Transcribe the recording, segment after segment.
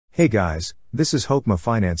Hey guys, this is Hokma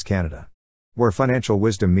Finance Canada, where financial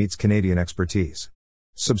wisdom meets Canadian expertise.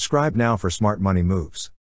 Subscribe now for smart money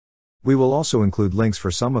moves. We will also include links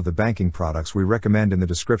for some of the banking products we recommend in the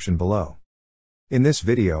description below. In this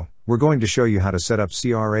video, we're going to show you how to set up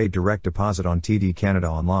CRA direct deposit on TD Canada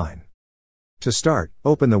online. To start,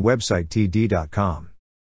 open the website td.com.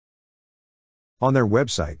 On their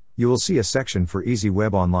website, you will see a section for Easy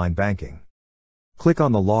Web Online Banking. Click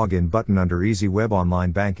on the Login button under Easy Web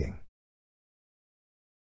Online Banking.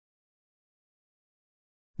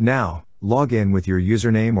 Now, log in with your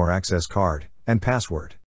username or access card and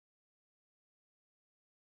password.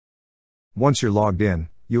 Once you're logged in,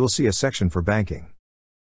 you will see a section for banking.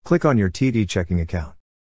 Click on your TD checking account.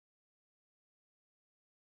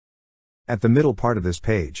 At the middle part of this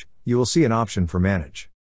page, you will see an option for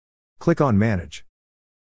Manage. Click on Manage.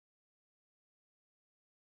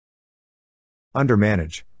 Under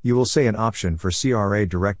Manage, you will see an option for CRA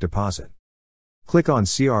Direct Deposit. Click on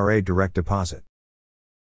CRA Direct Deposit.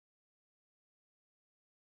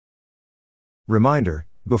 Reminder,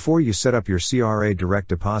 before you set up your CRA Direct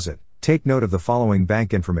Deposit, take note of the following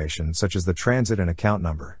bank information such as the transit and account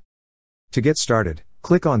number. To get started,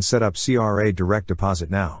 click on Set up CRA Direct Deposit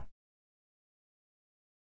now.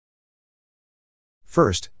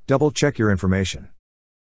 First, double check your information.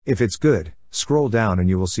 If it's good, scroll down and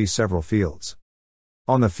you will see several fields.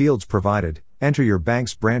 On the fields provided, enter your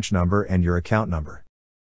bank's branch number and your account number.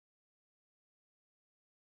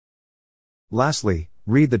 Lastly,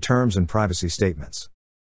 read the terms and privacy statements.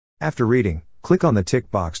 After reading, click on the tick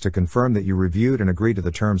box to confirm that you reviewed and agree to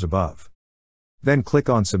the terms above. Then click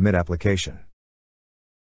on Submit Application.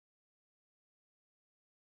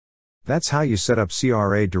 That's how you set up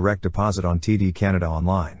CRA Direct Deposit on TD Canada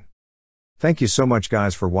online. Thank you so much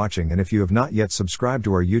guys for watching, and if you have not yet subscribed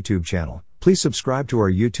to our YouTube channel, please subscribe to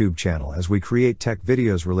our YouTube channel as we create tech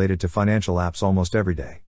videos related to financial apps almost every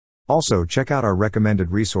day. Also check out our recommended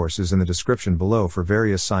resources in the description below for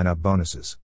various sign-up bonuses.